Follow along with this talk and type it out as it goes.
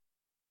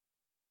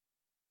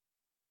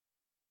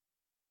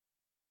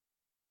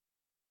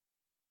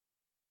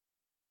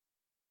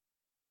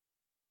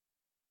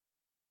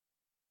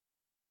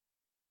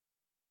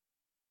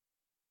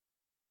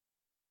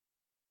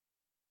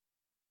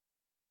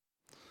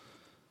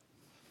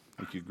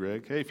Thank you,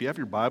 Greg. Hey, if you have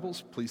your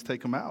Bibles, please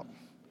take them out.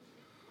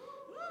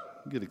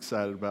 Get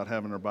excited about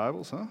having our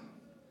Bibles, huh?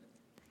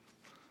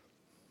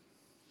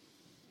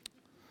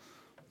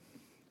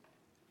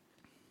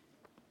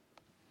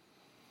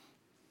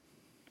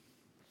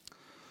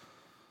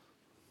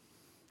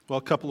 Well,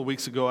 a couple of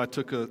weeks ago, I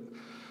took a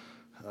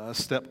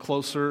step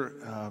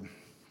closer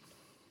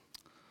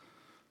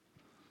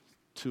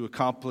to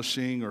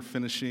accomplishing or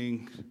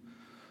finishing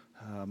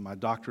my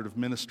doctorate of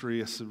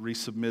ministry. I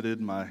resubmitted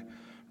my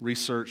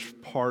research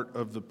part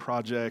of the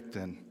project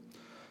and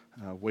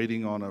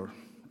waiting on a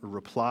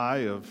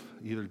reply of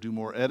either do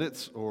more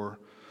edits or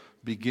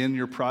begin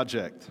your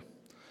project.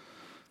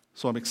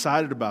 So I'm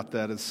excited about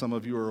that. As some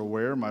of you are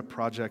aware, my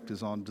project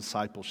is on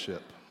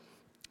discipleship.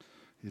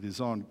 It is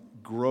on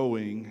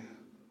growing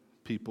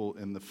people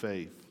in the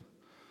faith.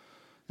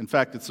 In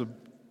fact,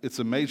 it's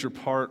a major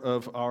part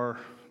of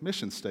our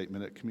mission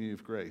statement at Community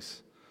of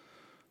Grace.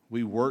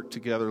 We work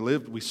together,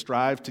 we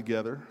strive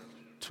together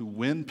to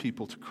win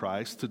people to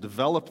Christ, to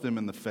develop them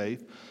in the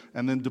faith,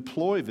 and then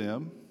deploy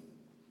them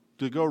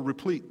to go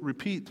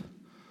repeat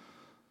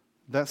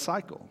that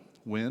cycle.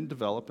 Win,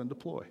 develop, and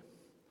deploy.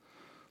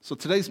 So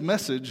today's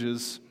message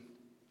is,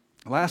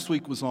 last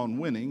week was on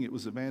winning, it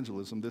was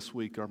evangelism. This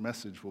week our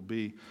message will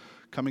be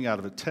coming out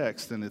of a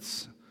text, and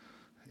it's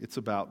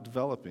about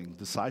developing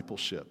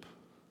discipleship.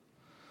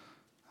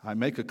 I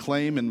make a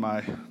claim in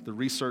the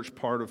research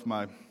part of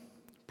my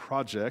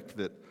project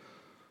that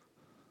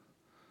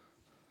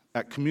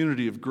at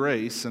Community of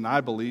Grace, and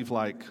I believe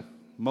like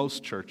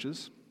most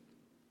churches,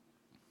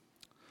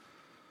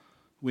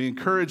 we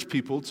encourage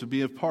people to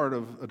be a part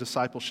of a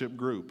discipleship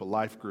group, a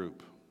life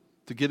group,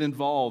 to get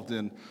involved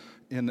in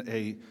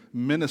a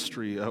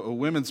ministry, a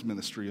women's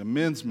ministry, a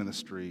men's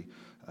ministry,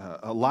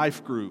 a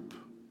life group,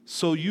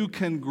 so you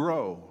can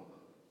grow.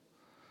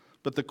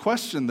 But the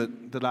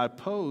question that I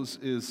pose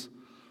is,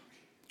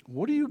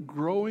 what are you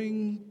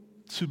growing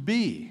to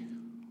be?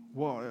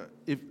 Well,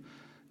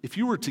 if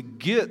you were to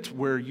get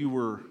where you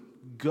were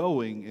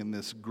going in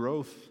this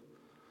growth,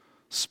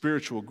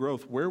 spiritual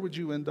growth, where would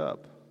you end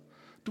up?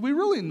 Do we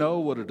really know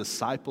what a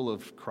disciple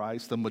of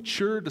Christ, a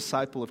mature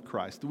disciple of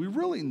Christ, do we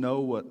really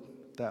know what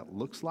that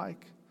looks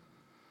like?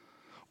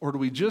 Or do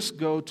we just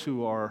go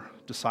to our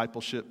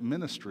discipleship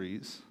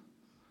ministries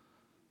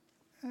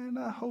and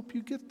I hope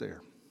you get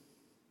there?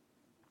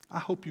 I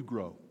hope you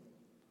grow.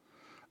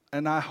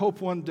 And I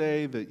hope one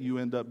day that you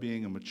end up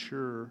being a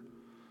mature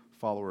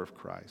follower of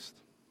Christ.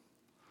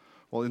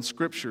 Well, in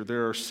Scripture,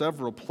 there are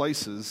several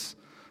places,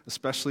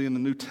 especially in the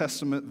New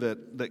Testament,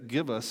 that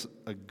give us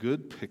a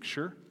good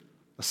picture,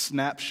 a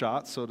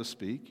snapshot, so to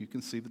speak. You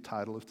can see the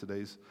title of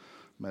today's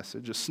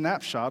message, a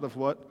snapshot of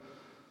what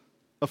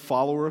a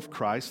follower of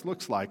Christ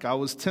looks like. I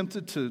was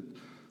tempted to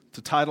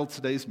title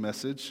today's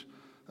message,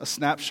 a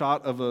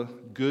snapshot of a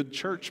good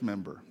church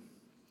member,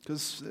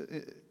 because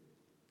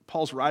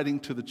Paul's writing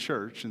to the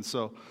church, and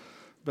so,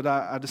 but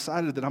I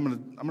decided that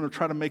I'm going to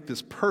try to make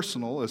this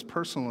personal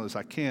as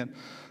I can,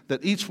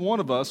 that each one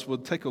of us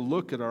would take a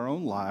look at our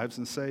own lives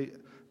and say,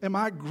 am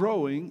I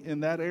growing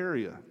in that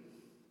area?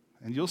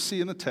 And you'll see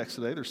in the text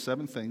today, there's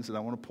 7 things that I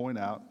want to point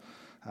out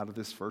of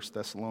this 1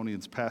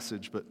 Thessalonians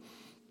passage, but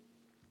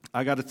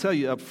I got to tell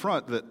you up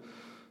front that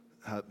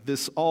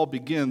this all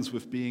begins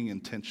with being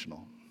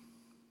intentional.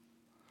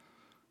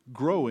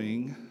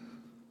 Growing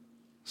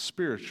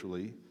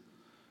spiritually,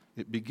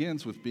 it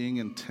begins with being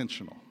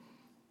intentional.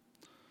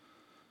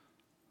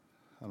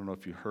 I don't know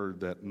if you heard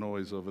that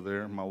noise over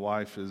there. My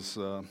wife is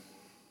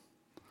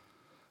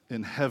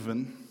in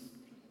heaven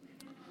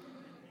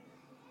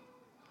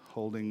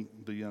holding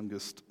the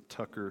youngest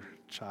Tucker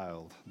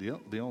child,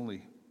 the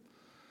only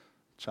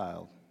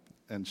child,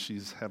 and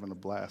she's having a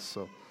blast.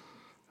 So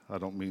I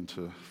don't mean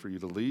for you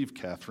to leave,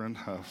 Catherine.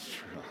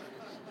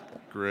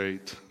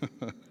 Great.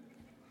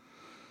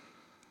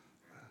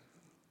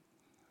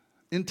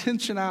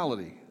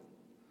 Intentionality.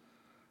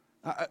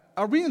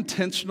 Are we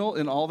intentional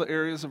in all the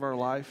areas of our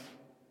life?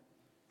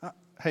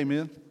 Hey,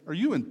 men, are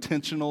you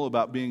intentional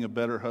about being a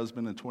better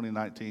husband in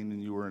 2019 than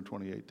you were in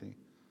 2018?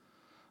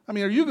 I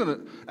mean, are you going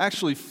to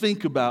actually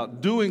think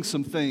about doing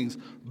some things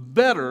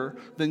better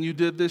than you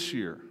did this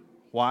year?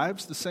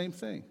 Wives, the same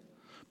thing.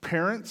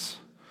 Parents,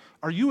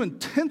 are you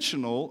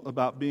intentional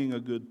about being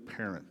a good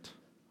parent?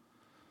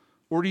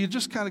 Or do you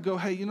just kind of go,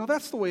 hey,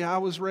 that's the way I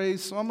was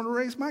raised, so I'm going to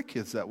raise my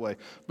kids that way.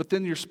 But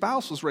then your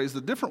spouse was raised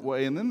a different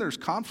way, and then there's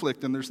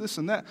conflict, and there's this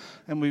and that.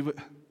 And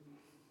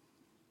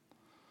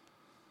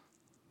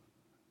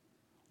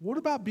what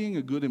about being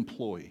a good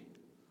employee?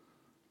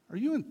 Are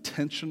you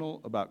intentional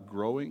about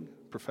growing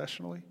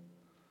professionally?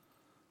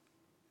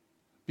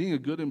 Being a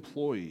good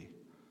employee,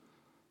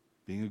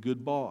 being a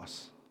good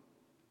boss.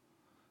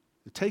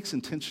 It takes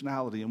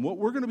intentionality. And what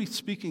we're going to be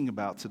speaking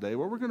about today,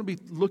 what we're going to be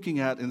looking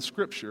at in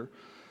Scripture,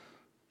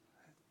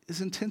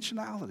 is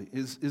intentionality,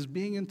 is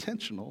being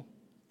intentional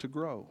to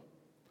grow.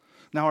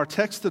 Now, our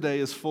text today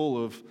is full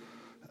of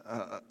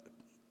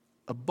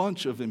a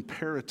bunch of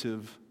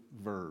imperative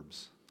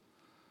verbs.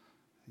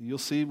 You'll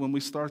see when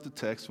we start the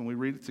text, when we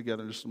read it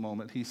together in just a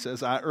moment, he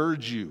says, I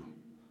urge you.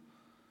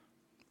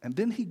 And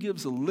then he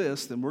gives a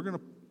list, and we're going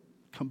to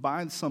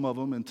combine some of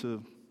them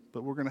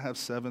but we're going to have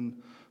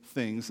 7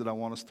 things that I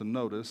want us to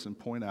notice and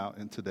point out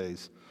in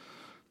today's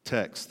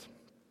text.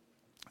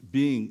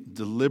 Being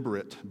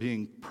deliberate,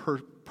 being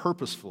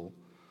purposeful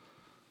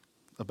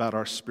about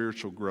our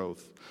spiritual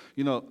growth.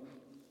 You know,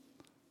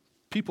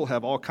 people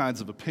have all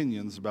kinds of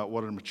opinions about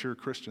what a mature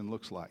Christian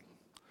looks like.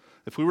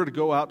 If we were to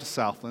go out to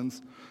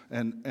Southlands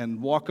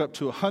and walk up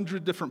to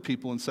 100 different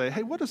people and say,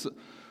 hey, what is it?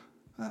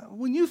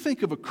 When you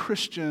think of a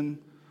Christian,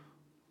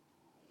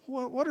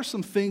 what are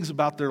some things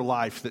about their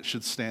life that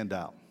should stand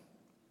out?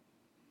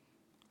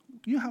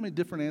 You know how many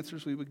different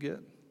answers we would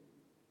get?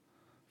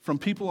 From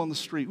people on the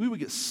street, we would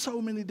get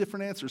so many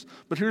different answers.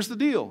 But here's the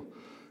deal.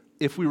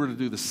 If we were to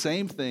do the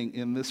same thing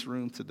in this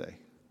room today,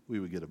 we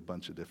would get a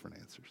bunch of different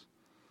answers.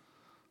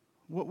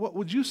 What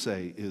would you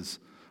say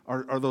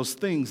are those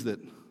things that,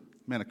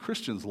 man, a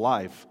Christian's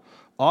life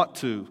ought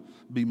to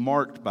be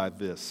marked by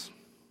this?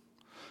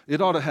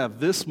 It ought to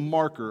have this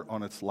marker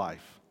on its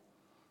life.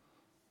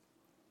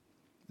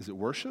 Is it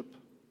worship?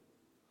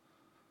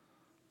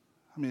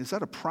 I mean, is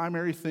that a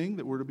primary thing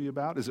that we're to be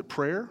about? Is it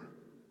prayer?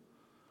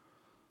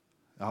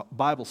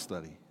 Bible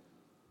study?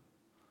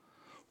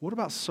 What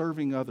about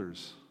serving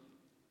others?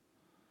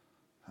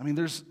 I mean,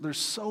 there's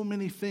so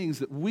many things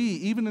that we,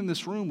 even in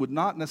this room, would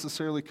not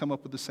necessarily come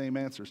up with the same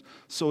answers.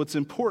 So it's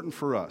important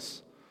for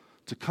us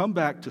to come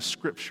back to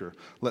Scripture.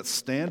 Let's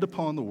stand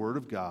upon the Word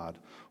of God.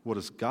 What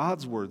does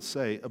God's Word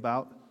say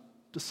about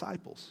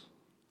disciples?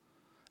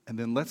 And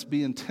then let's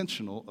be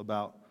intentional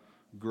about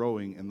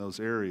growing in those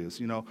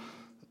areas. You know,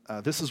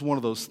 this is one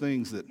of those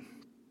things that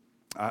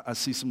I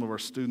see some of our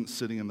students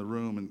sitting in the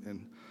room,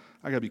 and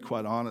I got to be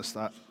quite honest,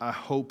 I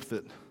hope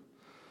that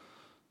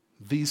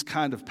these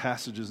kind of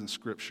passages in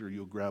Scripture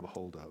you'll grab a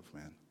hold of,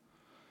 man.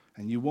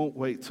 And you won't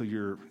wait till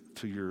you're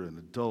an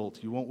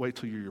adult. You won't wait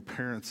till you're your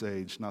parents'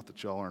 age. Not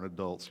that y'all aren't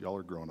adults. Y'all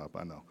are grown up,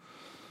 I know.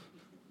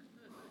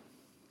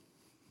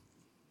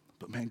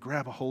 But man,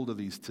 grab a hold of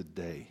these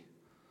today.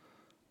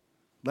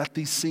 Let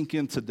these sink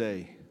in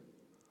today.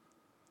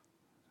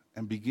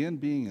 And begin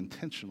being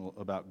intentional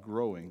about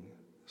growing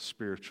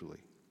spiritually.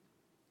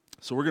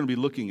 So we're going to be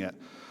looking at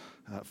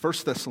 1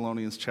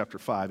 Thessalonians chapter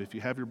 5. If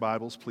you have your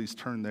Bibles, please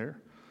turn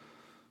there.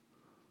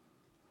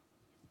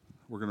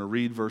 We're going to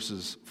read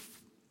verses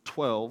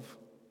 12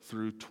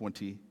 through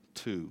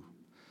 22.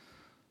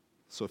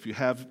 So if you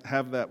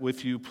have that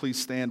with you, please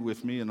stand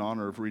with me in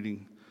honor of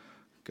reading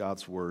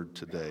God's Word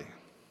today.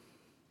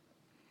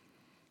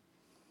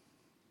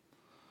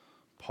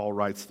 Paul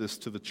writes this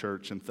to the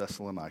church in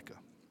Thessalonica.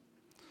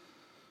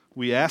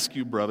 We ask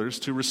you, brothers,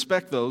 to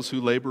respect those who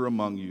labor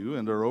among you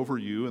and are over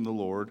you in the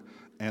Lord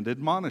and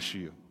admonish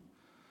you,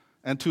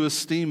 and to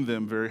esteem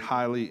them very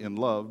highly in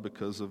love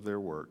because of their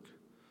work.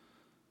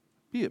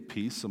 Be at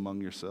peace among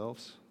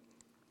yourselves.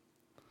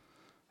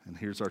 And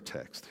here's our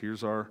text. Here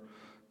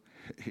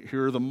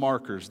are the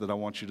markers that I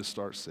want you to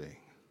start seeing.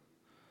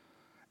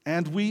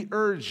 And we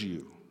urge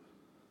you,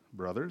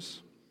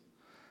 brothers,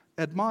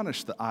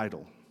 admonish the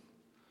idle,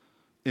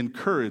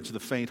 encourage the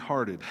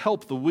faint-hearted,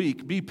 help the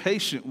weak, be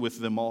patient with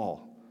them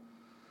all.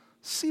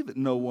 See that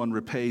no one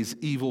repays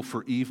evil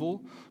for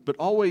evil, but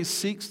always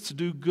seeks to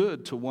do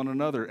good to one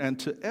another and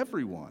to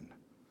everyone.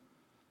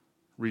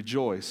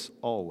 Rejoice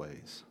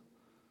always.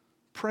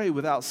 Pray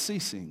without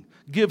ceasing.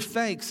 Give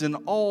thanks in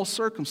all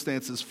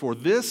circumstances, for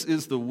this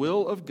is the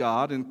will of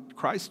God in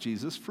Christ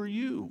Jesus for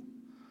you.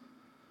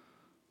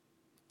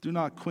 Do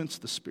not quench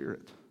the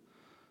Spirit.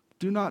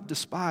 Do not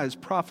despise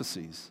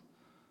prophecies,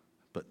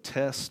 but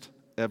test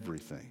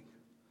everything.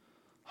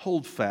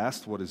 Hold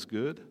fast what is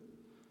good.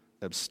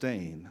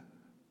 Abstain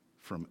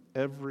from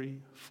every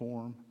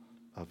form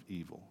of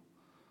evil.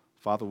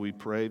 Father, we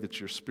pray that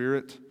your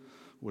Spirit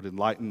would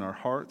enlighten our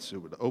hearts. It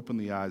would open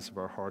the eyes of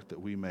our heart that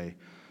we may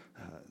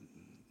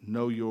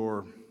know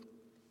your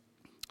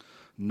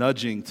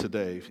nudging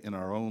today in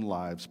our own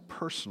lives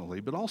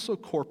personally, but also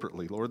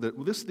corporately, Lord,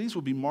 that these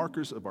will be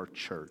markers of our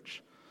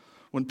church.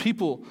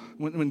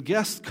 When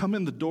guests come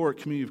in the door at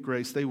Community of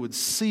Grace, they would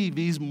see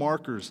these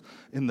markers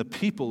in the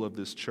people of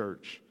this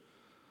church.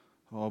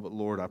 Oh, but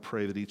Lord, I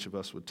pray that each of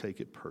us would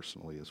take it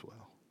personally as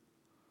well.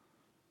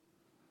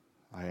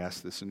 I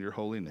ask this in your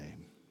holy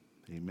name.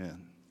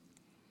 Amen.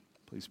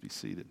 Please be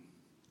seated.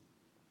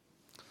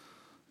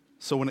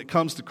 So when it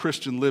comes to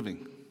Christian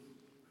living,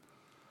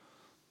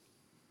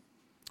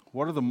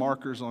 what are the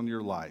markers on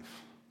your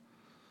life?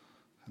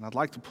 And I'd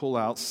like to pull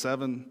out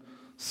seven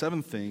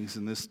things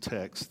in this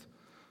text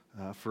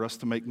for us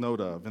to make note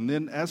of. And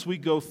then as we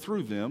go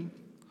through them,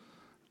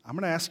 I'm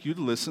going to ask you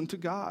to listen to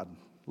God.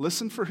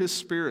 Listen for His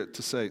Spirit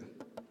to say,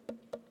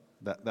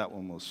 I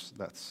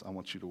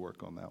want you to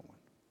work on that one.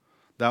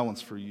 That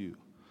one's for you.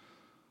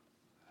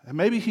 And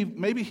maybe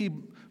he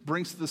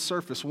brings to the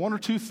surface one or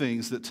two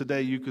things that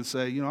today you could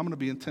say, I'm going to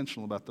be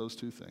intentional about those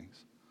two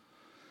things.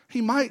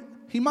 He might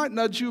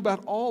nudge you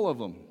about all of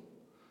them.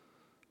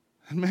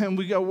 And man,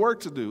 we got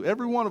work to do.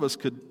 Every one of us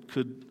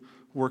could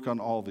work on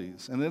all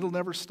these, and it'll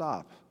never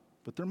stop.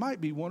 But there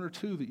might be one or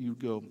two that you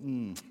go,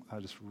 I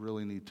just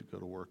really need to go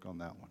to work on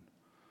that one.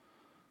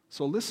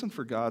 So listen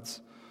for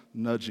God's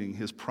nudging,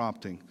 his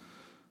prompting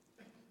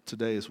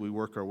today as we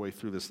work our way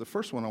through this. The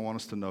first one I want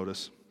us to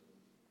notice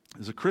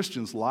is a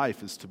Christian's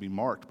life is to be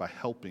marked by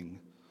helping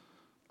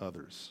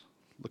others.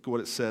 Look at what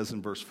it says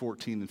in verse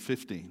 14 and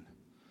 15.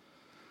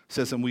 It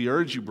says, "And we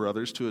urge you,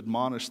 brothers, to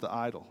admonish the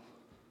idle,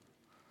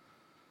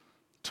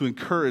 to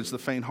encourage the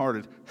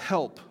faint-hearted,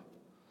 help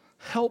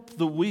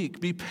the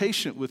weak, be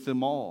patient with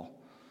them all."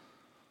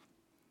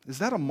 Is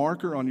that a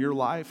marker on your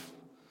life?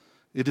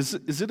 Is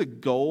it a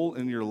goal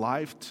in your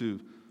life to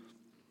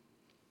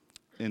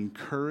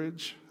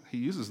encourage? He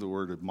uses the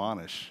word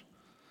admonish,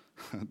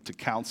 to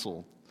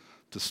counsel,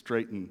 to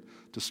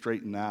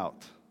straighten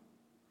out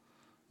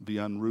the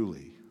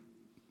unruly.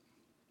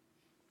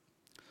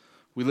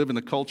 We live in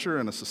a culture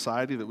and a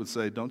society that would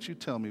say, don't you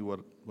tell me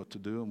what to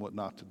do and what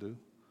not to do.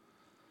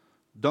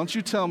 Don't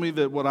you tell me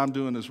that what I'm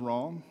doing is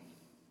wrong.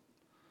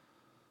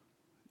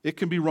 It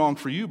can be wrong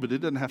for you, but it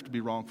doesn't have to be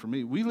wrong for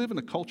me. We live in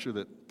a culture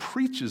that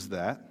preaches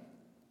that.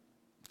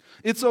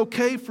 It's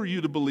okay for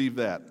you to believe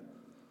that,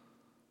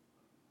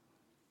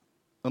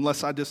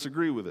 unless I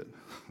disagree with it.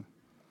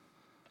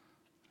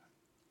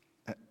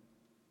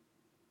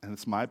 And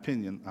it's my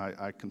opinion.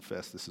 I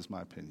confess this is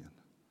my opinion.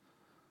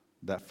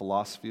 That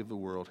philosophy of the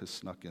world has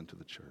snuck into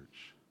the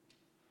church.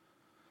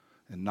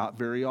 And not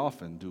very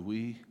often do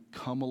we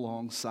come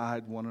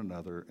alongside one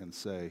another and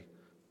say,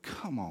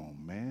 come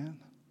on, man.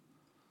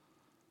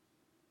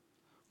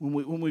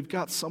 When we've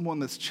got someone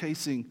that's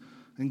chasing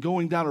and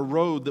going down a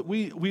road that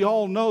we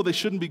all know they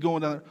shouldn't be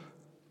going down.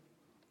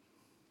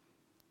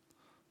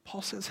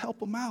 Paul says, help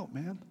them out,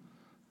 man.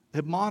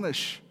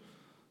 Admonish.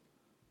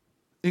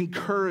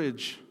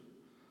 Encourage.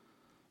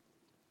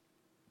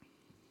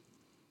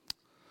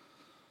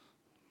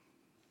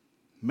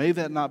 May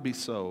that not be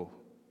so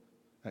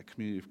at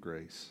Community of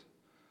Grace.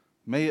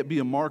 May it be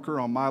a marker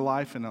on my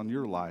life and on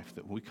your life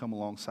that we come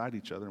alongside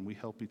each other and we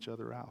help each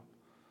other out.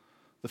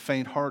 The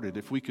faint-hearted,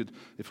 if we could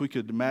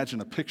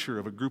imagine a picture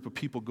of a group of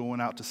people going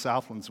out to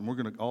Southlands, and we're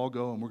going to all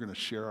go and we're going to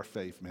share our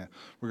faith, man.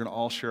 We're going to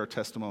all share our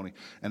testimony.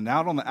 And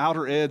out on the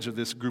outer edge of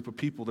this group of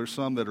people, there's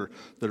some that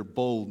are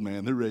bold,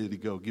 man. They're ready to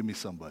go. Give me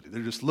somebody.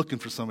 They're just looking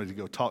for somebody to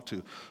go talk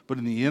to. But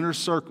in the inner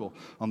circle,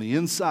 on the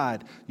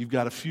inside, you've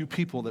got a few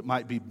people that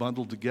might be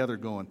bundled together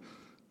going,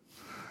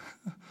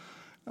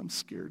 I'm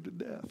scared to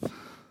death.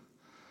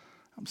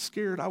 I'm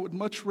scared. I would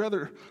much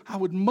rather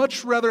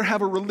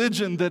have a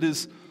religion that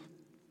is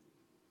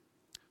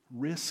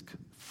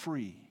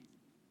risk-free.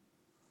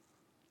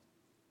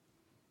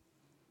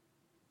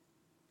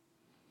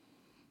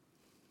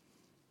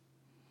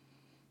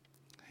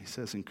 He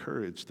says,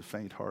 encourage the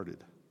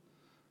faint-hearted.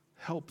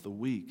 Help the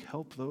weak.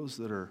 Help those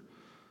that are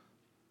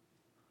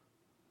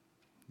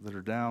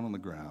down on the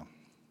ground.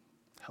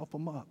 Help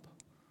them up.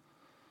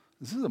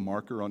 Is this a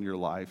marker on your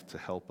life to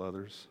help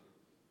others?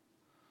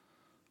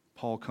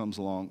 Paul comes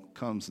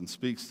and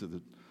speaks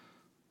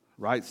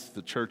writes to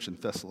the church in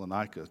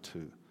Thessalonica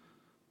to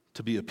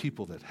be a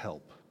people that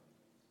help.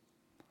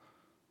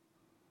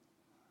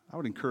 I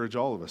would encourage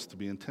all of us to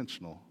be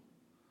intentional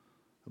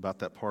about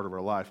that part of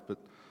our life, but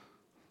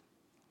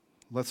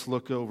let's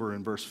look over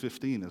in verse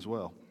 15 as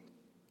well.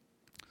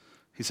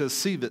 He says,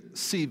 see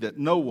that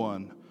no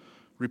one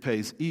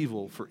repays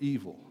evil for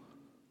evil.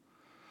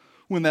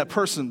 When that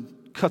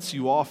person cuts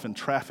you off in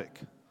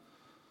traffic,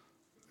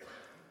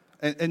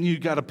 and you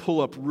got to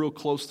pull up real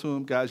close to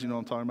them, guys, you know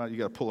what I'm talking about? You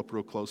got to pull up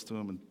real close to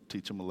them and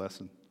teach them a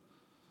lesson.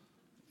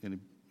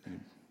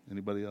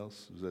 Anybody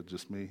else? Is that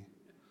just me?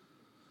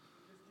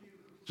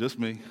 Just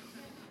me.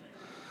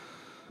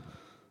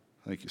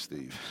 Thank you,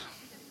 Steve.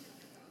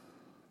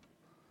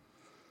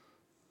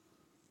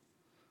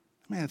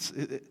 Man,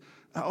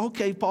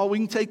 okay, Paul, we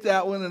can take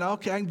that one, and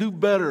okay, I can do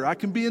better. I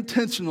can be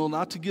intentional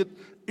not to get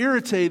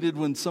irritated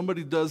when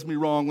somebody does me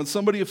wrong, when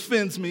somebody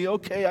offends me.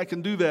 Okay, I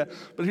can do that.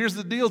 But here's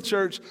the deal,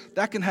 church.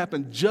 That can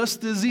happen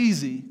just as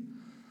easy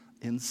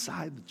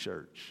inside the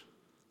church.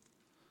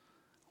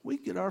 We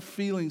get our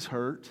feelings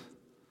hurt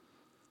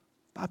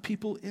by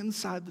people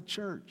inside the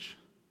church.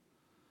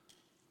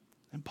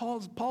 And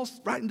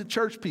Paul's writing to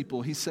church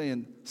people. He's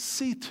saying,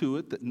 see to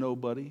it that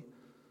nobody,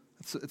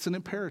 it's an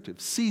imperative,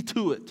 see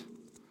to it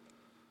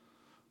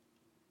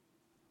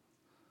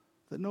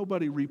that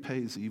nobody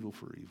repays evil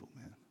for evil,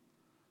 man.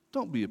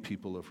 Don't be a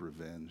people of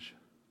revenge.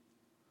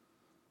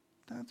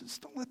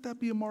 Just don't let that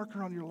be a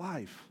marker on your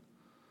life.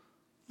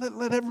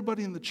 Let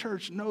everybody in the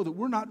church know that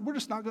we're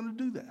just not going to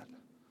do that.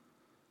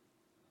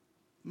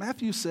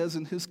 Matthew says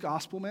in his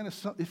gospel, man, if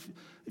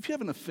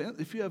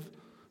you have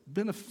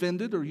been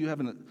offended or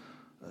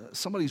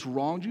somebody's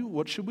wronged you,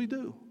 what should we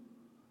do?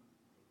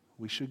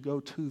 We should go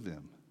to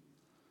them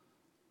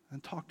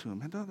and talk to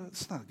them. And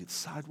let's not get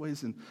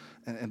sideways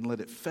and let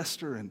it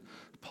fester. And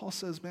Paul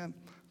says, man,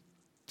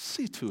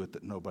 see to it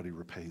that nobody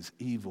repays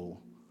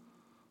evil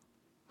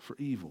for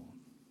evil.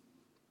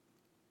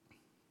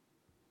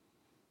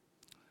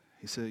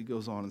 He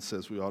goes on and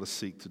says we ought to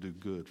seek to do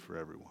good for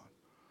everyone.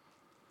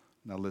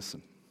 Now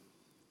listen,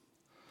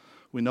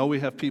 we know we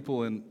have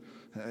people in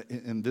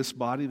this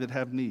body that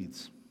have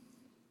needs.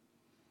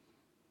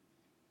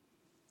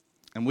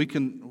 And we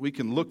can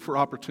look for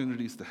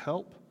opportunities to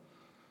help.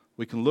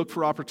 We can look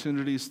for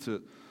opportunities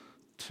to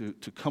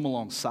come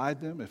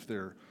alongside them if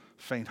they're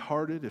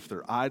faint-hearted, if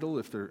they're idle,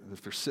 if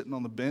they're sitting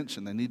on the bench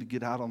and they need to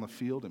get out on the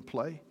field and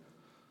play.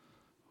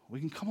 We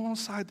can come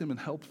alongside them and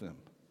help them.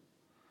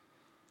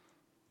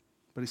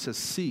 But he says,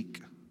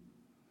 seek,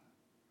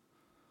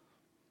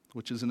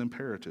 which is an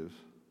imperative,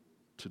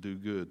 to do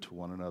good to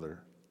one another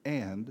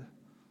and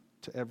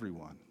to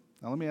everyone.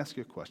 Now let me ask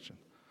you a question.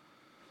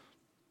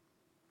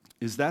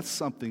 Is that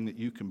something that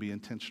you can be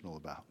intentional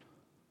about?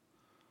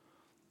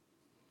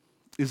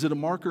 Is it a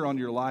marker on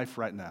your life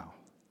right now?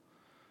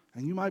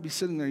 And you might be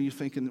sitting there and you're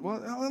thinking,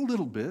 well, a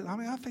little bit. I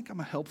mean, I think I'm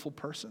a helpful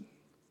person.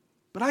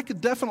 But I could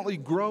definitely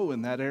grow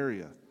in that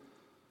area.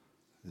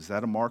 Is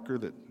that a marker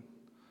that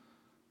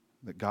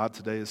God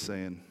today is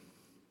saying,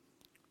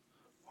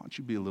 why don't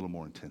you be a little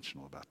more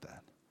intentional about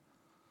that?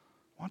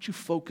 Why don't you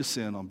focus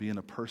in on being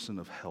a person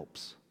of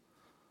helps?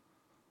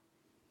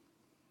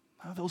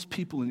 Those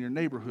people in your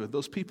neighborhood,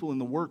 those people in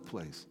the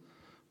workplace,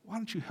 why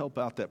don't you help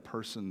out that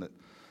person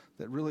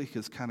that really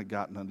has kind of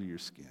gotten under your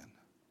skin?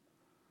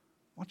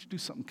 Why don't you do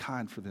something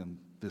kind for them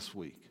this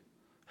week?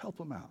 Help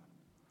them out.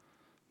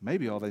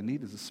 Maybe all they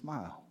need is a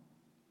smile.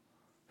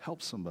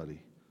 Help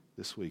somebody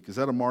this week. Is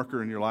that a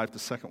marker in your life? The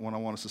second one I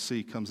want us to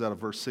see comes out of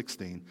verse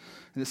 16.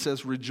 And it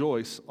says,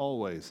 rejoice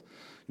always.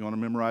 You want to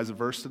memorize a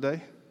verse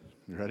today?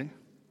 You ready?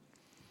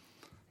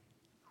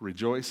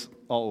 Rejoice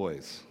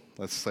always.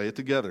 Let's say it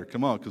together.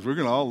 Come on, because we're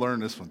going to all learn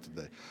this one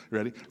today.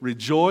 Ready?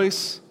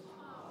 Rejoice.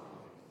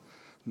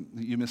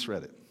 You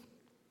misread it.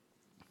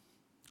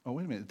 Oh,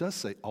 wait a minute. It does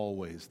say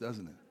always,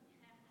 doesn't it?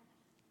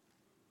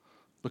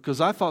 Because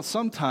I thought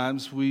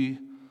sometimes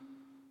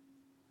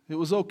it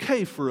was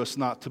okay for us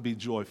not to be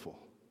joyful.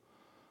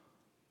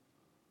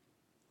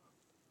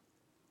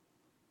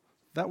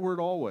 That word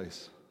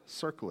always,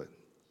 circle it,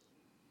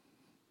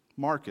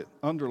 mark it,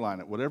 underline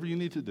it, whatever you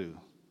need to do.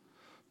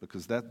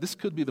 Because this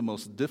could be the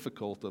most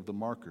difficult of the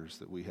markers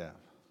that we have.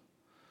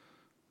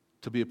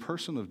 To be a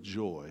person of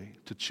joy,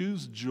 to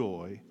choose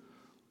joy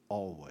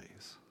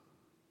always.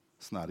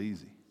 It's not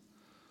easy.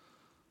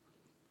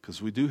 Because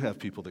we do have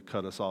people that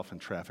cut us off in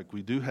traffic.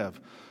 We do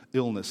have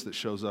illness that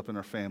shows up in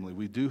our family.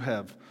 We do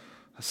have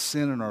a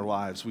sin in our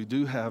lives. We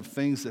do have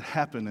things that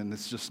happen, and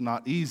it's just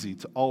not easy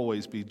to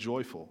always be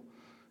joyful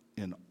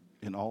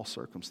in all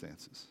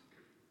circumstances.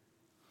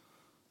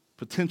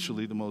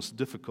 Potentially the most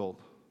difficult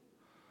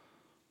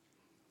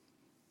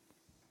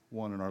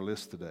one on our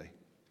list today.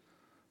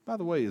 By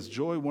the way, is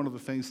joy one of the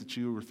things that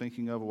you were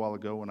thinking of a while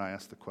ago when I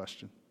asked the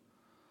question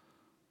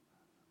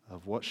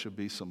of what should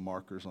be some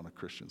markers on a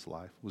Christian's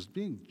life? Was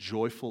being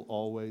joyful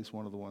always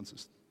one of the ones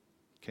that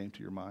came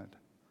to your mind?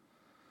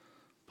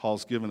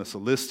 Paul's given us a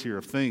list here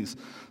of things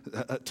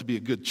to be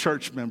a good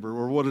church member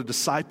or what a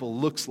disciple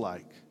looks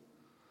like.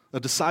 A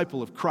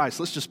disciple of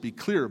Christ. Let's just be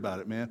clear about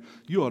it, man.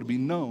 You ought to be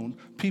known.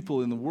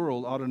 People in the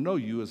world ought to know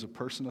you as a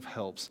person of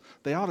helps.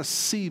 They ought to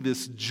see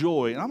this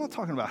joy. And I'm not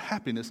talking about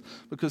happiness,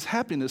 because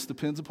happiness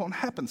depends upon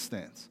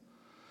happenstance.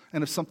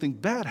 And if something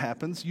bad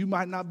happens, you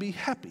might not be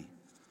happy.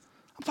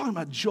 I'm talking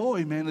about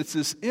joy, man. It's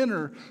this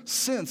inner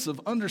sense of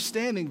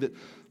understanding that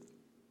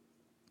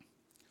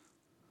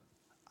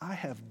I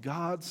have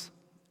God's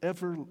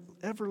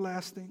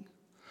everlasting,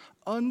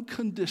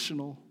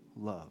 unconditional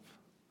love.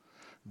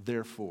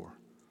 Therefore,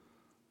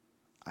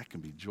 I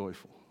can be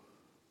joyful.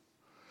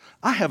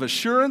 I have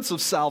assurance of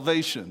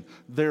salvation.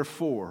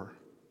 Therefore,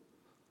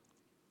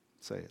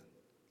 say it,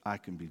 I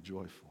can be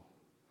joyful.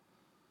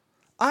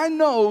 I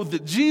know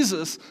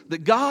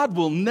that God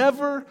will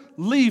never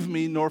leave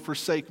me nor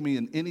forsake me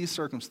in any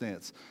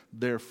circumstance.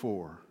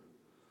 Therefore,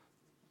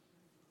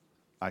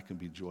 I can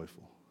be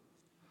joyful.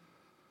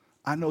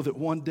 I know that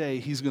one day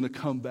He's going to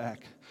come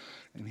back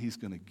and He's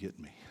going to get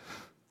me.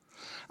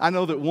 I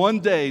know that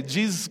one day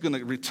Jesus is going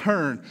to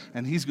return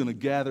and He's going to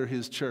gather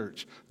His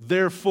church.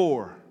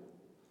 Therefore,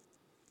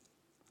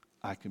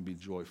 I can be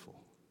joyful.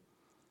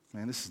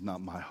 Man, this is not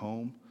my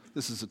home.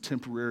 This is a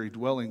temporary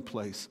dwelling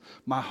place.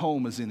 My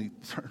home is in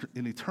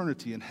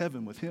eternity in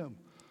heaven with Him.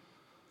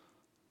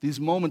 These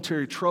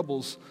momentary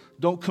troubles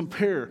don't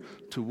compare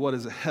to what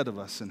is ahead of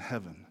us in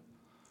heaven.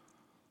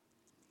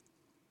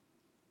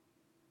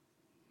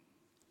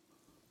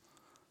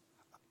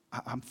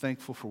 I'm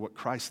thankful for what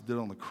Christ did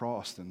on the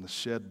cross and the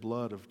shed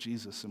blood of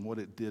Jesus and what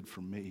it did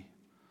for me.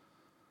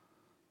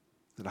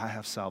 That I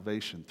have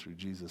salvation through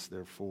Jesus,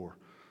 therefore,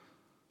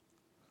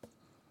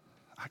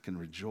 I can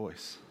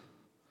rejoice.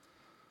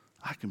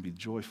 I can be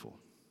joyful.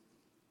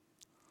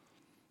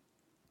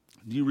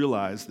 Do you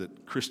realize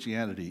that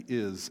Christianity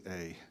is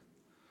a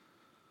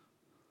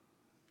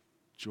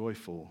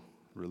joyful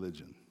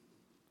religion?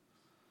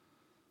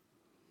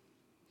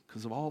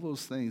 Because of all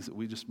those things that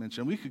we just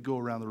mentioned, we could go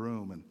around the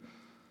room and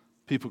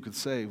people could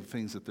say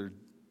things that they're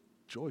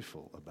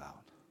joyful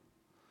about.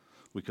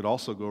 We could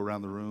also go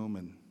around the room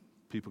and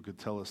people could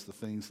tell us the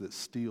things that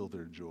steal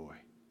their joy.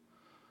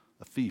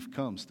 A thief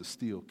comes to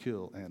steal,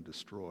 kill, and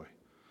destroy.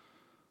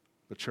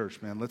 But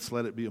church, man, let's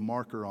let it be a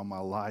marker on my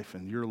life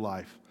and your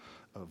life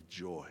of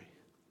joy.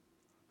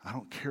 I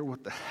don't care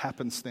what the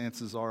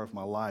happenstances are of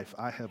my life.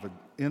 I have an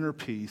inner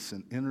peace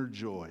and inner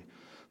joy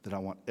that I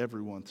want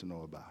everyone to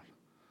know about.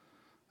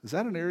 Is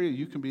that an area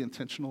you can be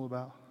intentional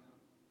about?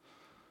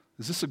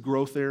 Is this a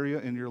growth area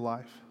in your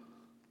life?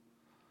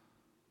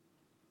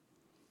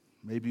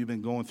 Maybe you've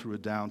been going through a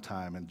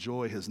downtime and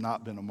joy has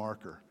not been a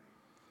marker.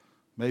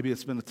 Maybe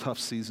it's been a tough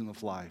season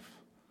of life.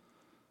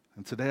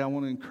 And today I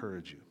want to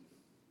encourage you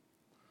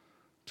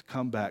to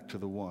come back to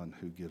the one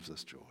who gives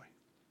us joy.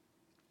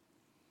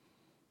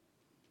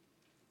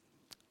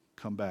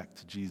 Come back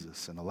to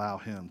Jesus and allow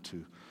him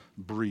to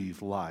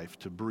breathe life,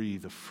 to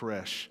breathe a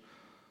fresh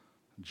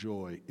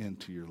joy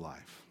into your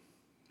life.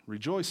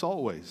 Rejoice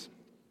always,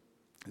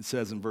 it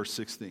says in verse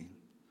 16.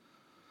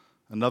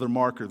 Another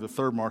marker, the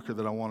third marker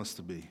that I want us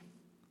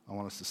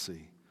to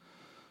see.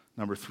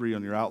 Number 3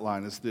 on your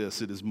outline is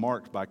this: it is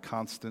marked by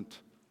constant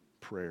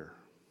prayer.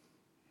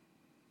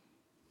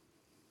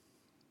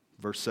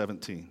 Verse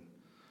 17,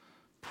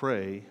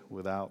 pray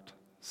without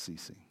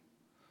ceasing.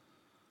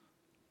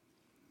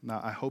 Now,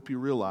 I hope you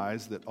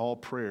realize that all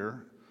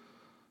prayer,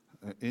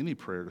 any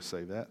prayer to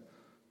say that,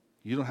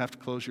 you don't have to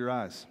close your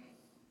eyes.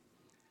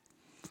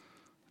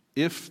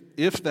 If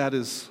that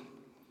is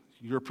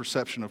your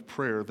perception of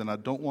prayer, then I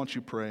don't want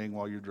you praying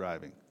while you're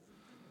driving.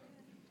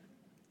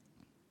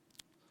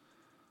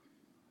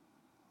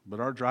 But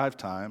our drive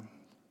time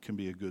can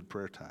be a good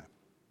prayer time.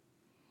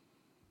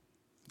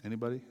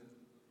 Anybody?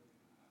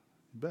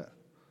 You bet.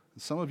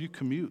 And some of you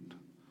commute.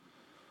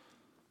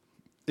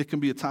 It can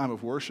be a time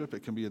of worship.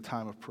 It can be a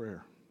time of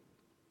prayer.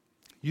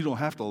 You don't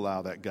have to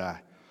allow that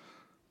guy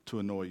to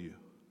annoy you.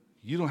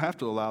 You don't have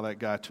to allow that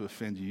guy to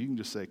offend you. You can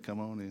just say, come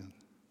on in.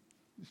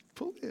 Just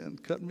pull in.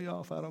 Cut me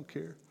off. I don't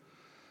care.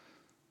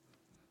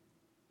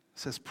 It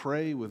says,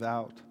 pray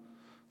without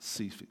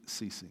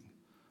ceasing.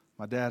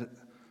 My dad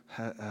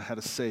had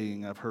a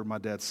saying. I've heard my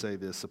dad say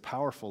this: a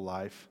powerful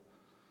life,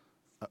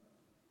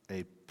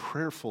 a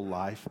prayerful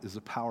life is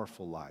a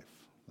powerful life.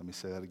 Let me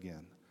say that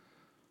again.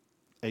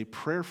 A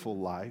prayerful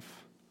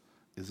life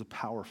is a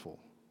powerful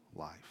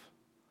life.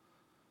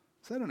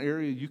 Is that an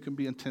area you can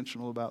be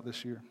intentional about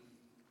this year?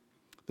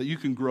 That you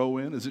can grow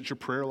in? Is it your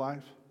prayer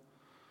life?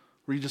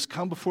 Where you just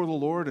come before the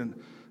Lord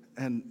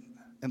and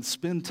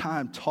spend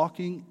time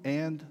talking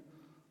and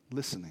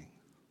listening?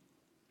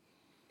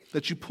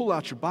 That you pull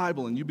out your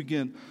Bible and you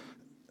begin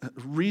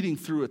reading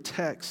through a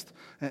text.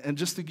 And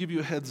just to give you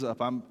a heads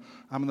up, I'm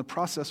in the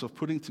process of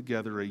putting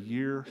together a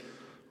year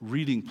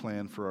reading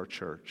plan for our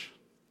church.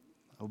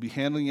 I'll be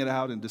handing it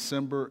out in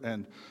December,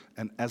 and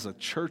as a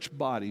church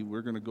body,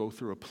 we're going to go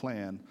through a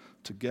plan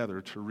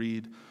together to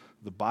read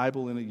the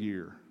Bible in a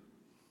year.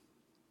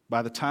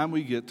 By the time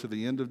we get to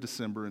the end of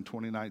December in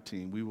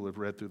 2019, we will have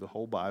read through the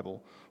whole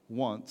Bible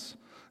once,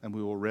 and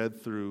we will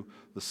read through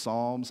the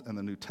Psalms and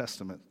the New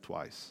Testament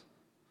twice.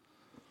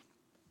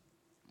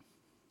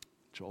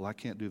 Joel, I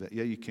can't do that.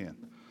 Yeah, you can.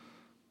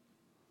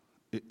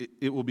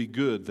 It will be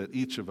good that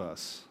each of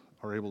us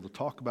are able to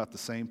talk about the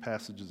same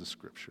passages of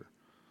Scripture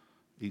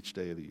each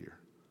day of the year.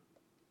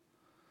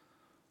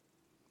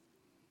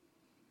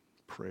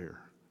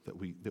 Prayer, that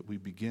we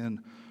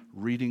begin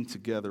reading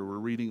together. We're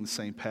reading the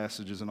same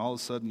passages, and all of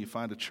a sudden you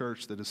find a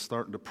church that is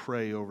starting to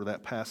pray over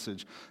that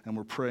passage, and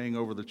we're praying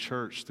over the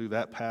church through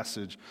that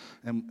passage.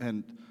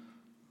 And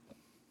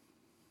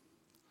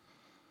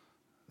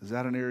is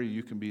that an area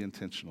you can be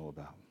intentional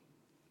about?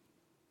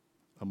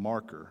 A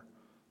marker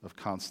of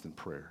constant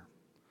prayer.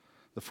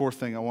 The fourth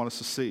thing I want us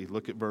to see,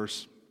 look at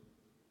verse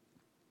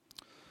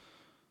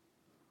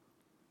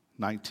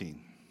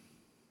 19.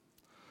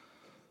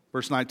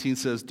 Verse 19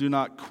 says, do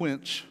not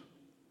quench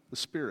the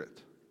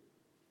Spirit.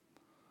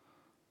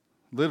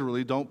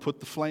 Literally, don't put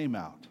the flame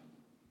out.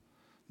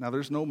 Now,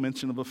 there's no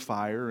mention of a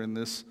fire in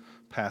this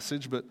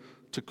passage, but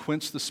to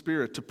quench the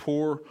Spirit, to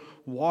pour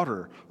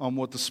water on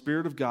what the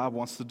Spirit of God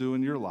wants to do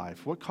in your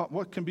life.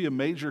 What can be a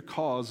major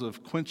cause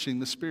of quenching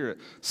the Spirit?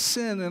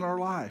 Sin in our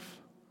life.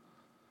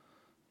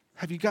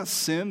 Have you got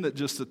sin that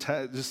just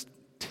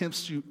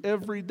tempts you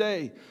every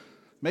day?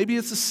 Maybe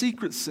it's a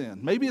secret sin.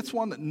 Maybe it's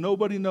one that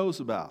nobody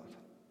knows about.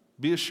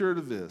 Be assured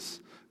of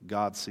this: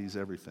 God sees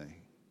everything.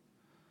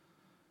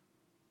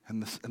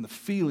 And the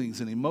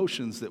feelings and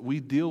emotions that we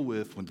deal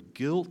with with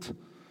guilt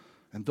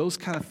and those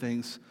kind of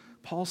things,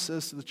 Paul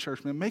says to the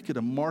church, man, make it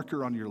a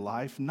marker on your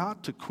life,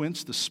 not to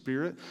quench the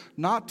Spirit,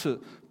 not to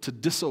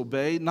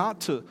disobey, not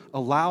to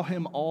allow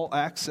Him all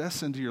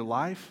access into your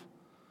life.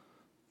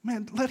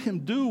 Man, let Him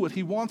do what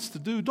He wants to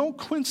do. Don't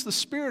quench the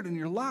Spirit in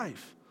your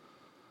life.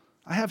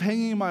 I have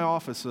hanging in my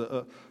office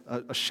a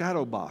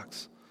shadow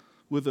box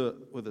with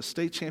a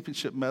state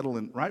championship medal,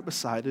 and right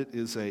beside it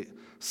is a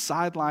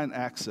sideline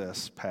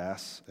access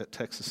pass at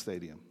Texas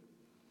Stadium.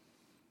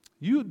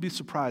 You would be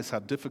surprised how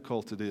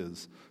difficult it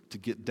is to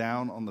get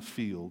down on the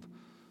field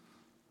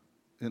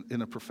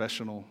in a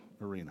professional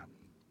arena.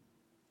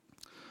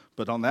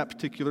 But on that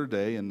particular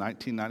day in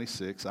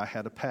 1996, I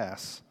had a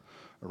pass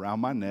around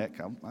my neck.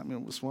 I mean,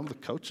 it was one of the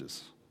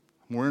coaches.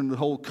 I'm wearing the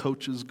whole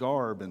coach's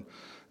garb,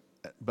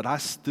 But I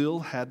still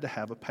had to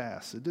have a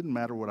pass. It didn't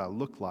matter what I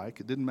looked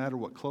like. It didn't matter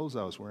what clothes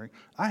I was wearing.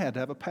 I had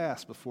to have a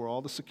pass before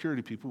all the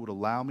security people would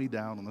allow me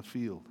down on the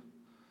field.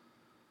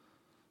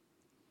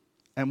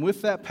 And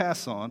with that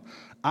pass on,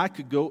 I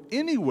could go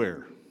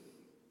anywhere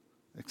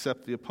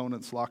except the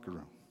opponent's locker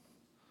room.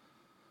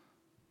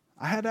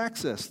 I had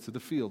access to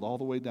the field all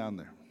the way down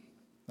there.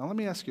 Now let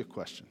me ask you a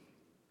question.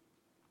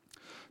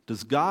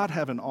 Does God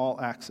have an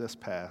all-access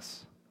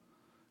pass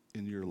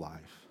in your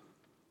life?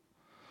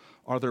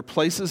 Are there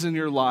places in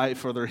your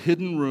life, are there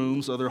hidden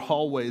rooms, are there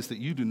hallways that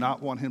you do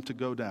not want him to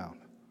go down?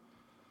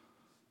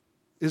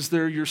 Is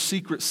there your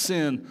secret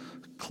sin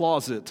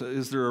closet?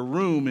 Is there a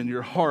room in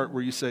your heart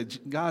where you say,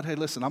 God, hey,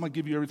 listen, I'm going to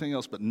give you everything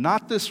else, but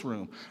not this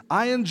room.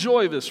 I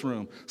enjoy this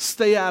room.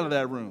 Stay out of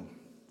that room.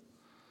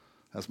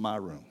 That's my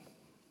room.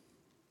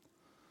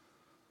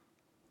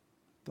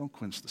 Don't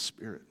quench the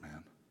Spirit,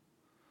 man.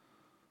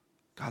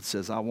 God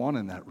says, I want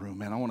in that room,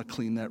 man. I want to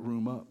clean that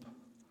room up.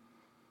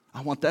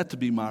 I want that to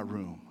be my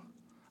room.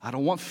 I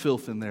don't want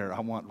filth in there. I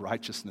want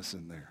righteousness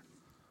in there.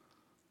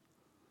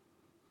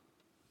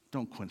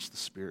 Don't quench the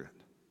Spirit.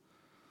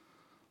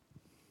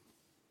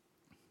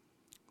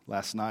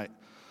 Last night,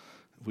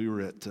 we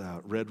were at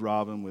Red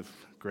Robin with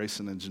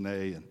Grayson and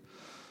Janae,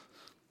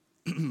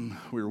 and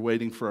we were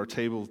waiting for our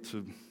table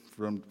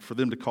for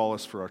them to call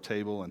us for our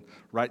table. And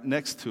right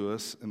next to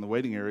us in the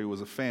waiting area was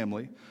a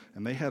family,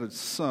 and they had a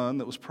son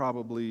that was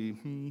probably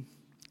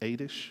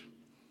 8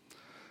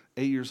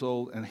 years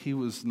old, and he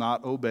was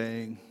not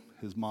obeying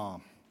his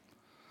mom.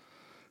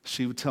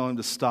 She would tell him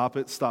to stop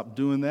it, stop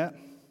doing that,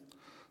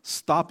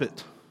 stop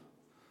it.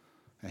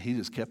 And he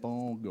just kept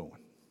on going.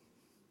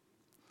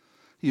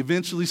 He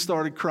eventually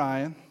started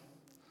crying,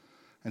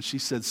 and she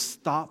said,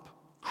 stop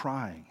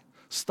crying,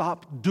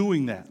 stop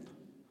doing that.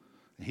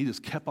 And he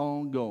just kept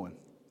on going.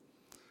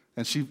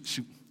 And she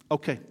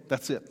okay,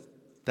 that's it.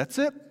 That's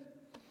it.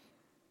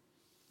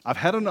 I've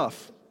had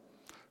enough.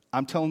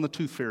 I'm telling the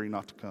tooth fairy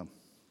not to come.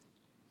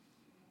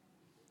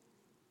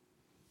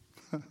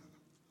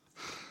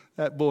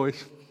 That boy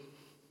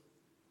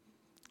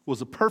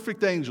was a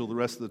perfect angel the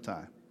rest of the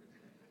time.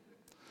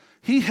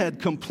 He had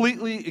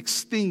completely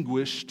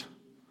extinguished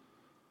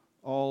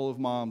all of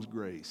Mom's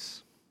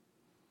grace,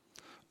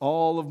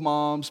 all of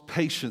Mom's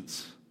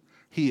patience.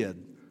 He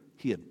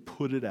had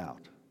put it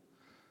out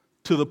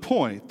to the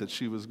point that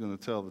she was going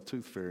to tell the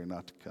tooth fairy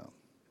not to come.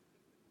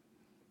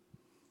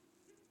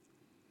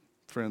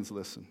 Friends,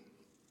 listen.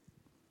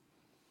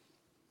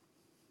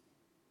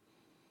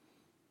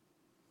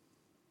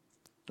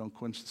 Don't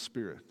quench the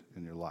Spirit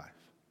in your life.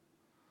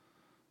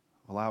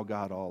 Allow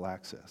God all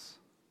access.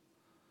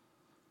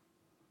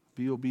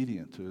 Be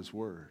obedient to His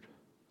word.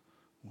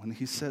 When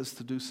He says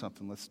to do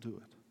something, let's do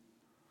it.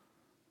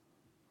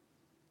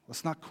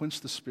 Let's not quench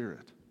the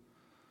Spirit.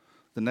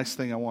 The next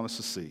thing I want us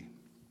to see,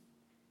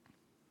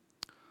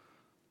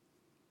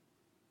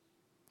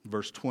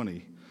 verse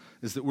 20,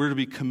 is that we're to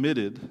be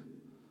committed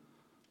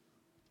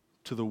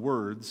to the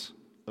words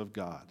of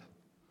God.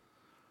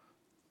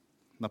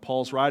 Now,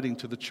 Paul's writing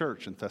to the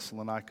church in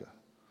Thessalonica.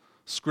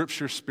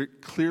 Scripture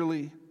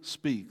clearly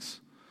speaks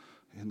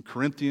in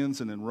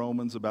Corinthians and in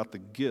Romans about the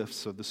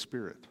gifts of the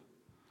Spirit.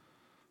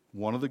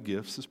 One of the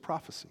gifts is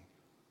prophecy.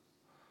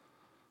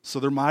 So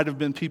there might have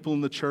been people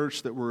in the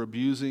church that were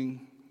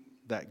abusing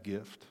that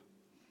gift.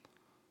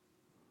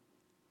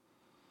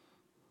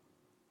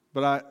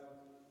 But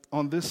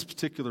on this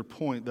particular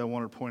point that I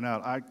wanted to point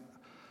out,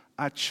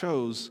 I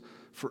chose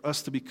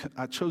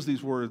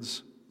these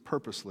words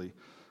purposely,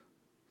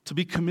 to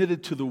be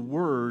committed to the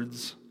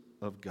words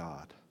of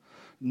God.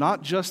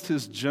 Not just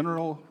His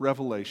general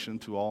revelation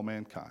to all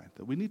mankind.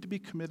 That we need to be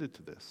committed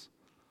to this,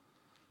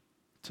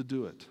 to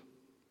do it.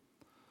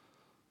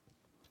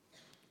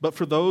 But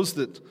for those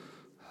that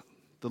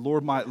the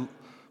Lord might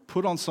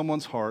put on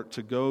someone's heart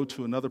to go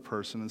to another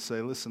person and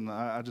say, listen,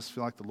 I just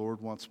feel like the Lord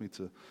wants me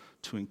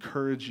to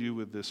encourage you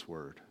with this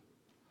word.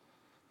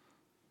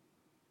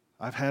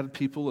 I've had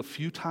people a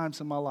few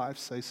times in my life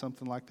say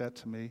something like that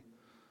to me.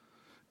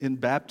 In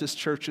Baptist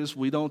churches,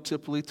 we don't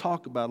typically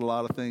talk about a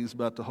lot of things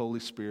about the Holy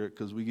Spirit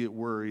because we get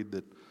worried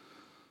that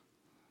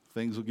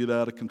things will get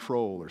out of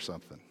control or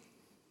something.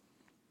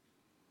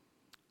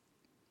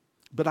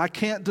 But I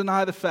can't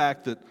deny the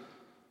fact that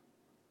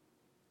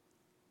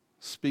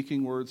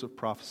speaking words of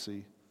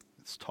prophecy,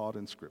 it's taught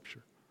in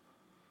Scripture.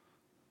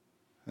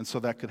 And so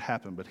that could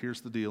happen. But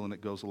here's the deal, and it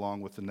goes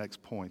along with the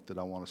next point that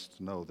I want us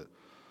to know that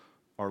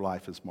our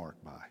life is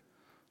marked by.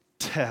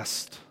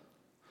 Test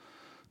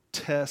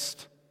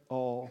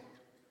all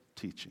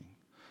teaching.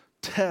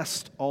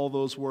 Test all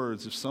those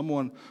words. If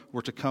someone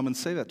were to come and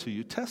say that to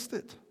you, test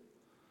it.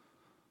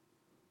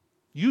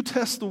 You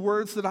test the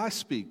words that I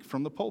speak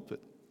from the pulpit.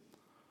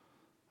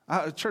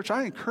 Church,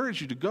 I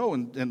encourage you to go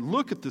and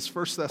look at this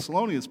 1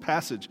 Thessalonians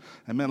passage.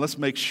 And man, let's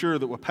make sure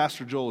that what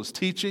Pastor Joel is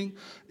teaching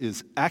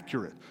is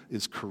accurate,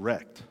 is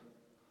correct.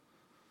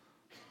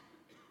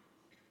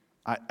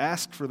 I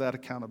ask for that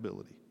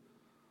accountability.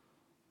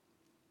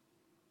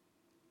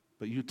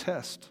 But you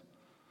test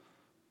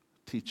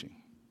teaching.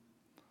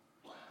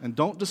 And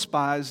don't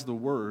despise the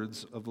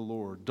words of the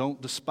Lord.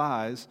 Don't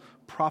despise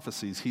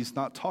prophecies. He's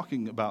not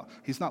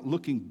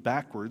looking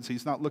backwards.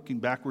 He's not looking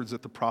backwards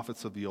at the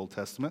prophets of the Old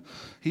Testament.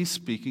 He's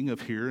speaking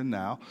of here and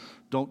now.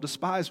 Don't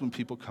despise when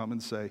people come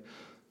and say,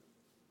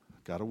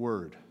 got a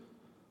word.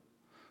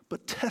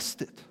 But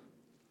test it.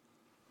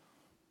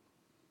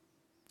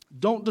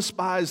 Don't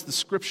despise the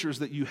scriptures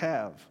that you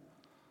have.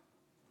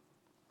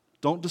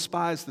 Don't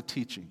despise the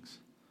teachings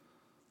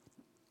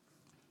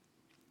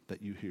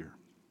that you hear.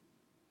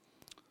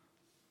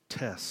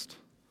 Test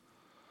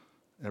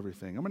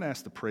everything. I'm going to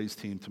ask the praise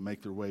team to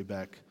make their way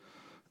back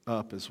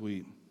up as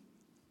we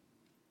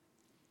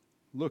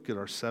look at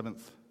our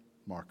seventh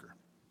marker.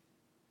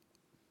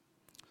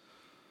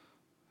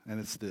 And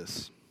it's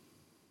this.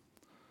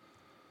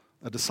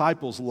 A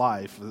disciple's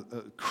life,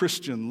 a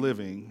Christian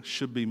living,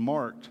 should be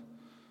marked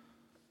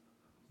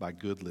by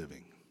good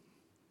living.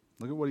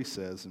 Look at what he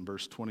says in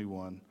verse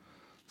 21,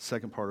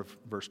 second part of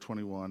verse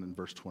 21 and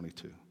verse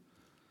 22.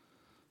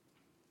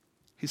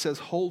 He says,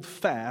 hold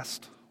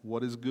fast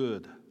what is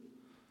good.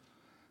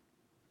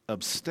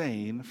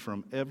 Abstain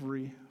from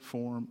every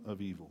form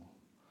of evil.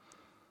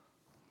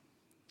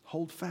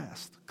 Hold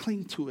fast.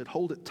 Cling to it.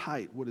 Hold it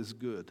tight, what is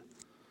good.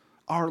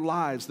 Our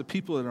lives, the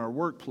people in our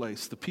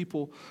workplace, the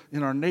people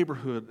in our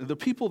neighborhood, the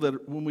people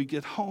that when we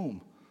get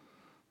home,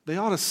 they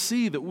ought to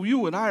see that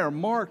you and I are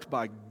marked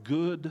by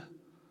good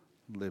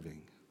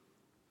living.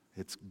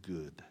 It's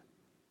good.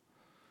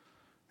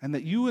 And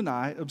that you and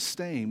I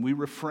abstain. We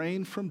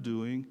refrain from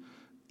doing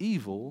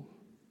evil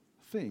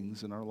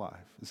things in our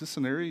life. Is this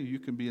an area you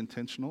can be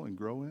intentional and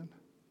grow in?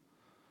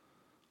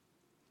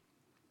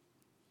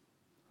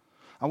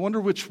 I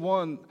wonder which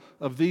one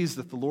of these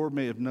that the Lord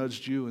may have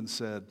nudged you and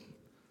said,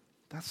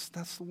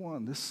 that's the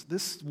one.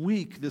 This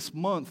week, this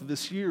month,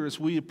 this year, as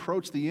we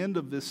approach the end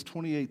of this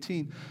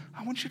 2018,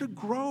 I want you to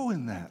grow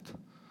in that.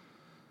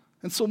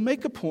 And so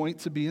make a point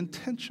to be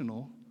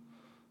intentional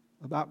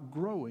about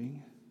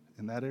growing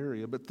in that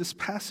area. But this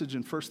passage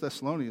in 1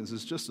 Thessalonians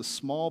is just a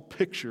small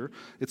picture.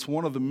 It's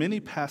one of the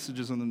many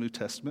passages in the New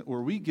Testament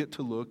where we get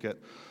to look at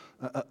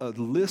a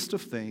list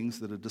of things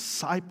that a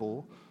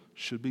disciple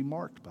should be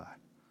marked by.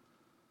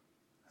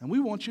 And we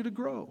want you to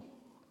grow.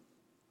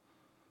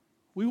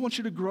 We want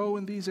you to grow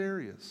in these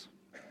areas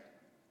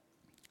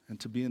and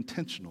to be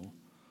intentional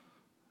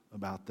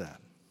about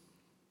that.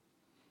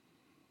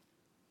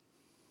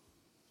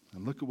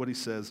 And look at what he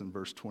says in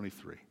verse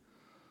 23.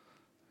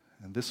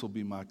 And this will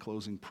be my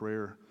closing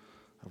prayer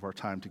of our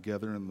time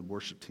together, and the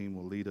worship team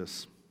will lead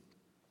us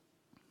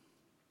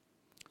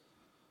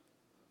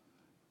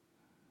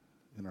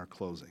in our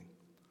closing.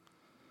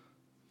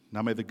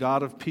 Now may the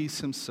God of peace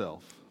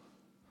himself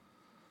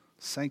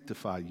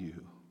sanctify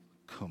you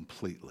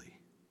completely.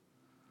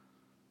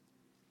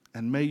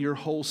 And may your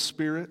whole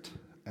spirit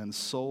and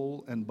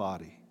soul and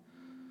body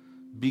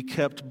be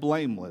kept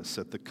blameless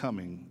at the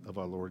coming of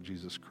our Lord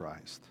Jesus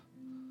Christ.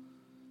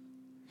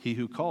 He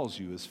who calls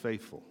you is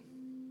faithful.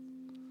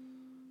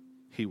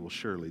 He will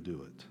surely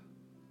do it.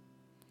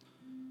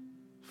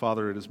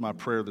 Father, it is my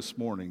prayer this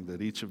morning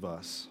that each of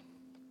us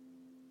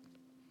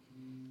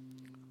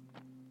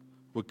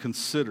would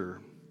consider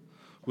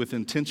with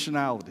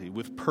intentionality,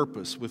 with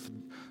purpose, with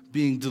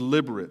being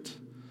deliberate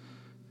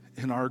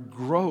in our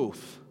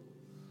growth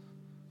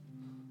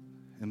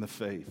in the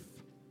faith.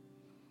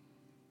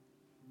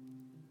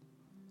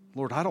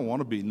 Lord, I don't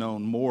want to be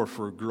known more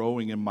for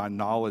growing in my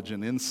knowledge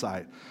and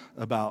insight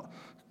about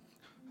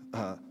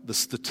the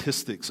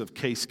statistics of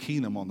Case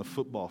Keenum on the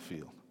football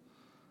field.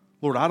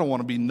 Lord, I don't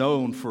want to be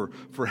known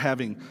for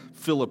having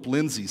Philip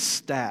Lindsay's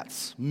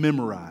stats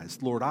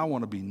memorized. Lord, I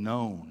want to be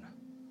known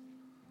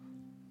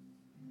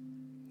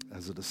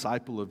as a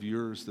disciple of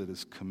yours that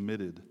is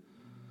committed,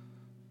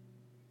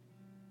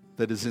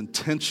 that is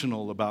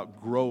intentional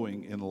about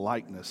growing in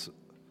likeness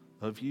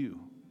of you.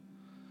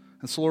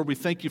 And so, Lord, we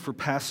thank you for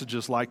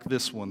passages like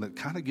this one that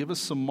kind of give us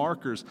some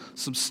markers,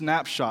 some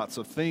snapshots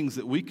of things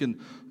that we can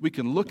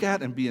look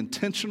at and be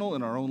intentional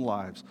in our own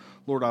lives.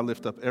 Lord, I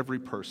lift up every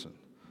person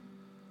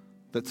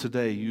that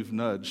today you've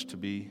nudged to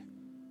be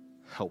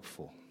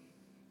helpful,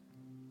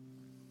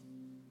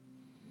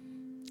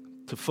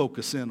 to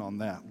focus in on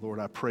that. Lord,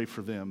 I pray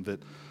for them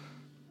that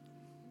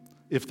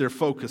if their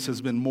focus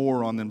has been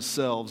more on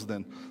themselves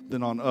than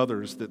on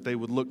others, that they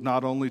would look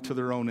not only to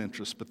their own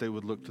interests, but they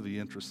would look to the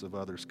interests of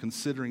others,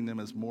 considering them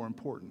as more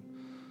important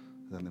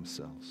than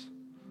themselves.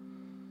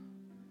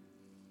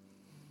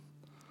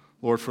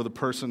 Lord, for the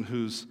person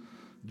whose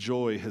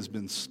joy has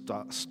been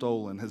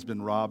stolen, has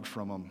been robbed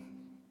from them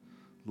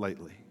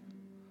lately,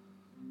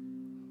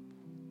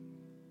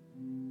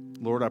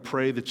 Lord, I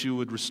pray that you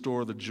would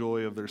restore the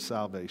joy of their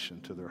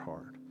salvation to their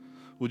heart.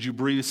 Would you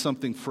breathe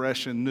something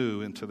fresh and new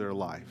into their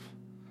life?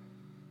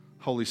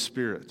 Holy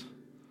Spirit,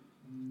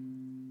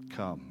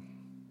 come.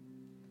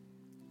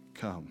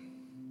 Come.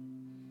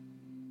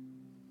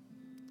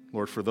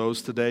 Lord, for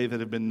those today that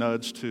have been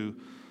nudged to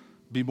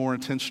be more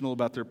intentional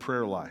about their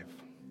prayer life,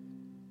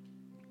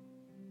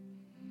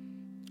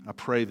 I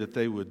pray that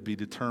they would be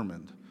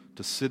determined to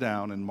to sit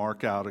down and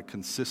mark out a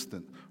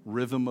consistent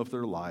rhythm of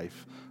their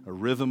life, a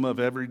rhythm of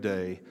every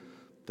day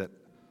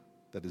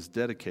that is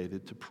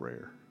dedicated to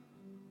prayer.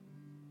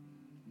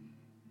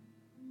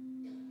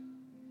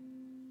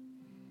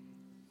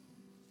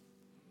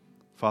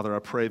 Father, I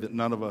pray that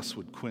none of us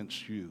would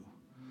quench you,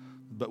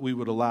 but we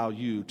would allow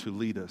you to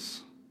lead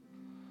us,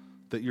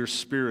 that your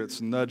Spirit's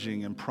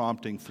nudging and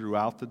prompting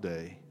throughout the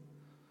day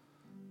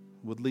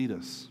would lead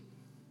us,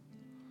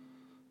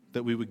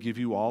 that we would give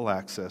you all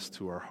access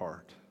to our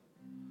heart.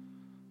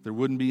 There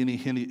wouldn't be any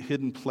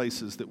hidden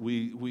places that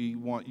we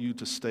want you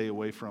to stay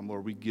away from,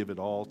 Lord. We give it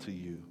all to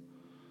you.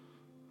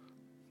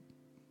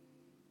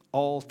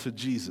 All to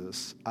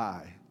Jesus,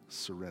 I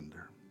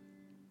surrender.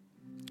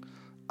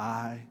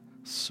 I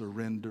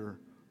surrender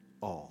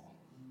all.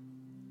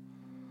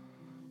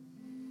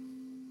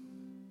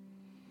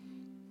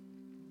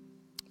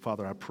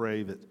 Father, I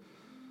pray that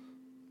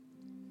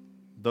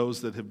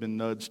those that have been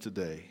nudged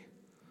today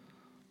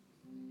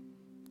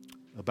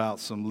about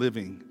some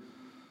living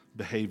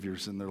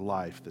behaviors in their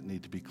life that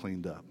need to be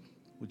cleaned up,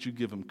 would you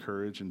give them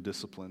courage and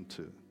discipline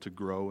to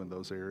grow in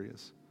those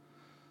areas?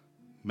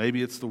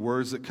 Maybe it's the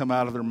words that come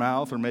out of their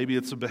mouth, or maybe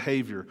it's a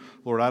behavior.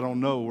 Lord, I don't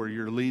know where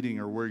you're leading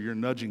or where you're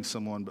nudging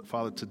someone, but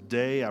Father,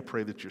 today I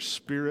pray that your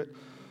Spirit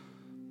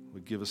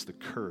would give us the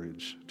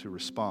courage to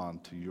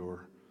respond to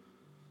your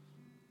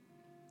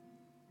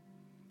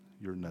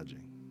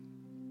nudging.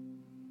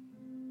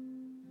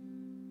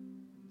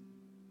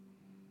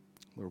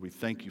 Lord, we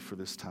thank you for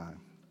this time.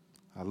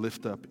 I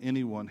lift up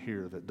anyone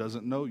here that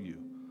doesn't know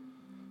you.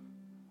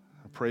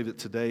 I pray that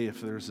today, if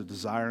there's a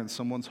desire in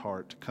someone's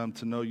heart to come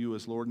to know you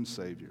as Lord and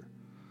Savior,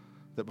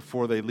 that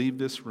before they leave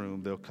this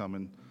room, they'll come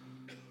and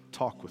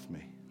talk with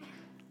me.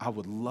 I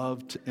would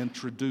love to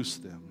introduce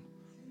them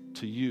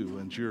to you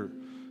and your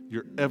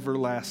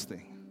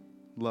everlasting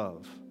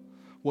love,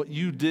 what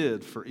you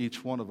did for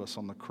each one of us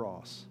on the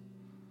cross.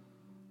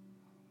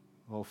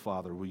 Oh,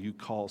 Father, will you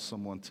call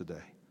someone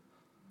today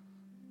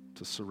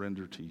to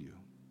surrender to you?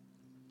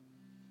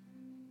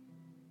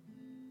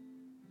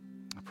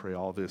 I pray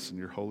all this in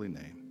your holy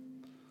name.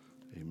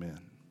 Amen.